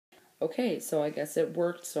Okay, so I guess it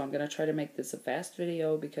worked, so I'm going to try to make this a fast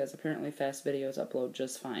video because apparently fast videos upload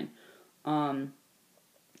just fine.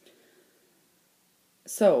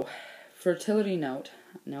 So, fertility note.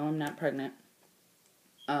 No, I'm not pregnant.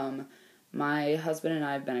 My husband and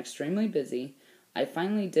I have been extremely busy. I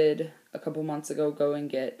finally did, a couple months ago, go and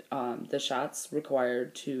get the shots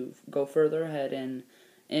required to go further ahead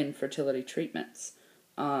in fertility treatments.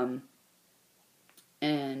 And,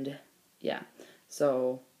 yeah,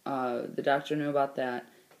 so the doctor knew about that,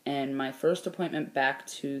 and my first appointment back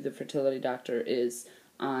to the fertility doctor is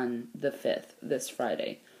on the 5th, this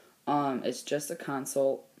Friday. It's just a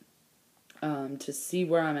consult to see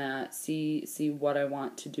where I'm at, see what I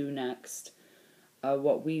want to do next,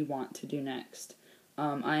 what we want to do next.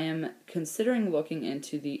 I am considering looking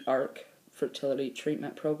into the ARC fertility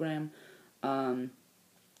treatment program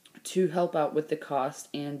to help out with the cost,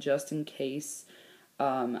 and just in case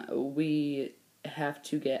we have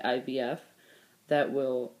to get IVF, that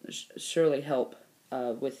will surely help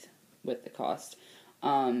with the cost.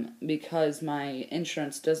 Because my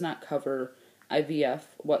insurance does not cover IVF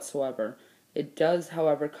whatsoever. It does,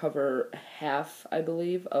 however, cover half, I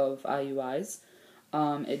believe, of IUIs.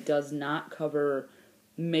 It does not cover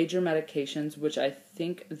major medications, which I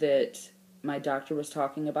think that my doctor was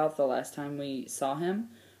talking about the last time we saw him.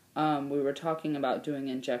 We were talking about doing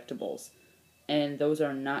injectables, and those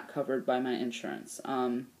are not covered by my insurance.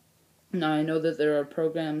 Now, I know that there are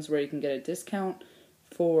programs where you can get a discount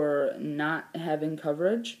for not having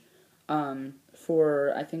coverage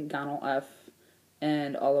for, I think, Gonal F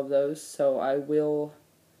and all of those, so I will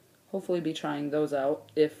hopefully be trying those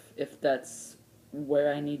out if that's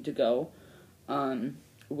where I need to go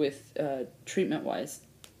with treatment-wise.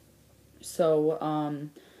 So,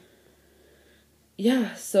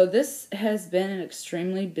 yeah, so this has been an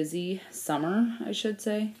extremely busy summer, I should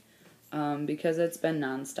say, because it's been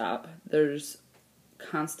nonstop. There's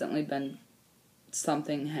constantly been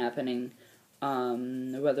something happening,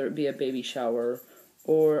 whether it be a baby shower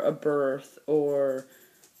or a birth, or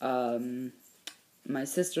my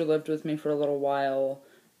sister lived with me for a little while.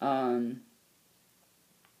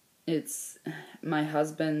 My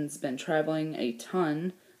husband's been traveling a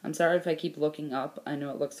ton. I'm sorry if I keep looking up. I know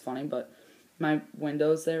it looks funny, but my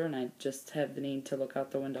window's there and I just have the need to look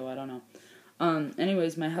out the window. I don't know.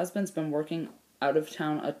 Anyways, my husband's been working out of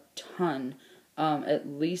town a ton, at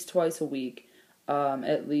least twice a week,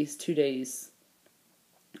 at least 2 days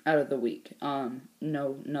out of the week,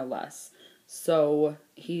 no less. So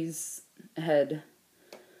he's had,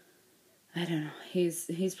 I don't know,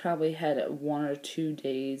 he's probably had 1 or 2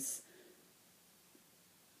 days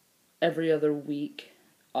every other week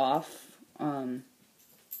off,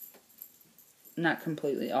 not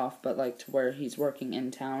completely off, but like to where he's working in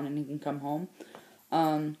town and he can come home.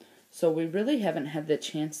 So we really haven't had the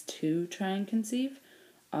chance to try and conceive,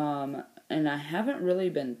 and I haven't really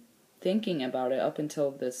been thinking about it up until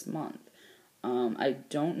this month. I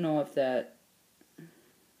don't know if that,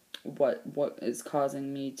 what is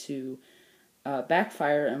causing me to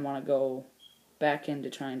backfire and want to go back into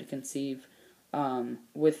trying to conceive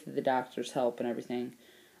with the doctor's help and everything.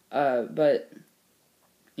 But,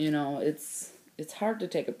 you know, it's hard to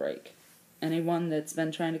take a break. Anyone that's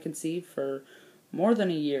been trying to conceive for more than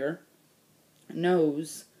a year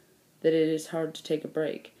knows that it is hard to take a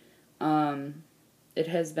break. It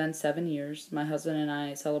has been 7 years. My husband and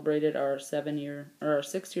I celebrated our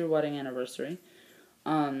 6-year wedding anniversary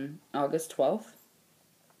on August 12th.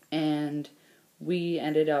 And we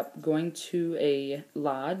ended up going to a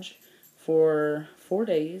lodge for 4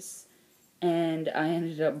 days, and I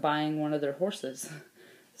ended up buying one of their horses.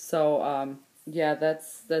 So, yeah,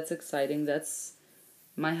 that's exciting.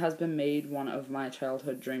 My husband made one of my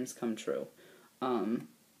childhood dreams come true.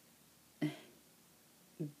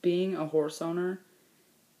 Being a horse owner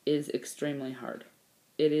is extremely hard.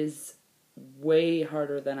 It is way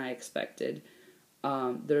harder than I expected.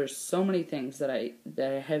 There's so many things that I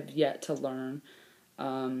have yet to learn.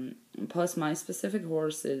 Plus, my specific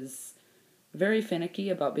horse is very finicky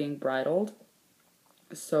about being bridled,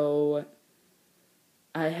 so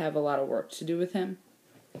I have a lot of work to do with him.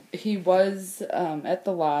 He was at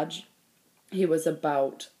the lodge. He was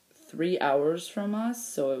about 3 hours from us,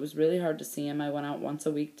 so it was really hard to see him. I went out once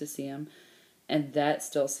a week to see him, and that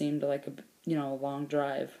still seemed like a long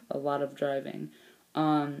drive, a lot of driving.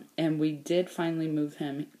 And we did finally move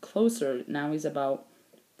him closer. Now he's about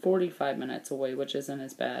 45 minutes away, which isn't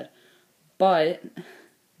as bad. But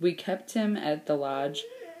we kept him at the lodge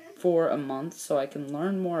for a month so I can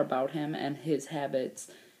learn more about him and his habits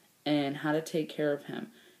and how to take care of him.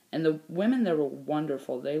 And the women there were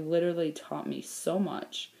wonderful. They literally taught me so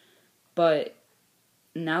much. But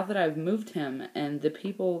now that I've moved him and the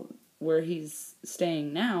people where he's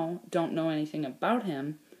staying now don't know anything about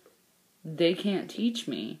him, they can't teach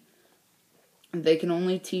me. They can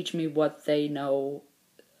only teach me what they know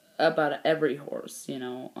about every horse, you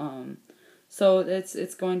know. So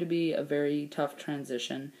it's going to be a very tough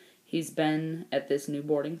transition. He's been at this new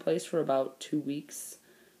boarding place for about 2 weeks.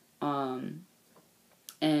 And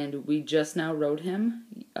we just now rode him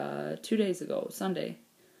 2 days ago,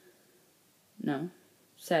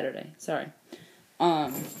 Saturday, sorry.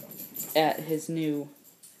 At his new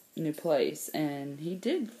place, and he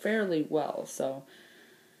did fairly well, so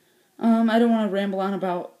I don't want to ramble on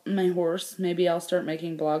about my horse. Maybe I'll start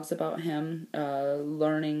making blogs about him,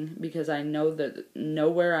 learning, because I know that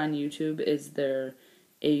nowhere on YouTube is there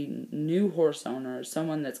a new horse owner,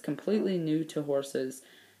 someone that's completely new to horses,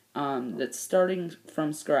 that's starting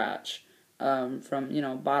from scratch,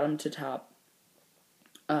 from, bottom to top.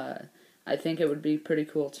 I think it would be pretty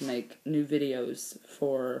cool to make new videos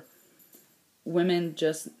for women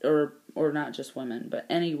or not just women, but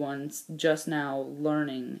anyone just now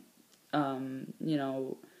learning,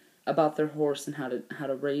 about their horse and how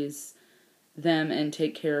to raise them and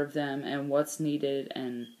take care of them and what's needed,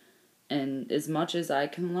 and as much as I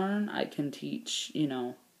can learn, I can teach,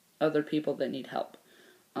 other people that need help.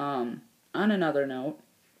 On another note,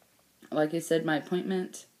 like I said, my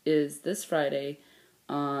appointment is this Friday,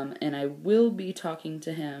 and I will be talking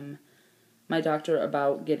to my doctor,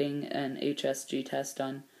 about getting an HSG test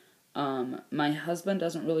done. My husband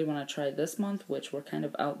doesn't really want to try this month, which we're kind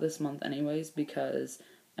of out this month anyways, because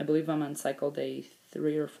I believe I'm on cycle day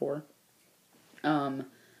 3 or 4.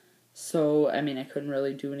 So, I couldn't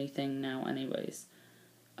really do anything now anyways.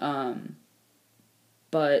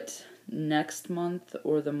 But next month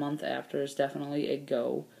or the month after is definitely a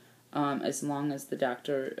go, as long as the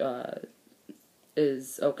doctor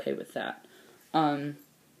is okay with that.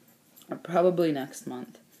 Probably next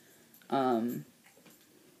month.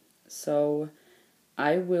 So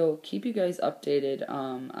I will keep you guys updated.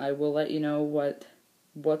 I will let you know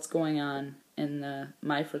what's going on in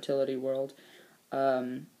my fertility world.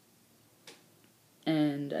 And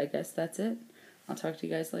I guess that's it. I'll talk to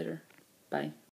you guys later. Bye.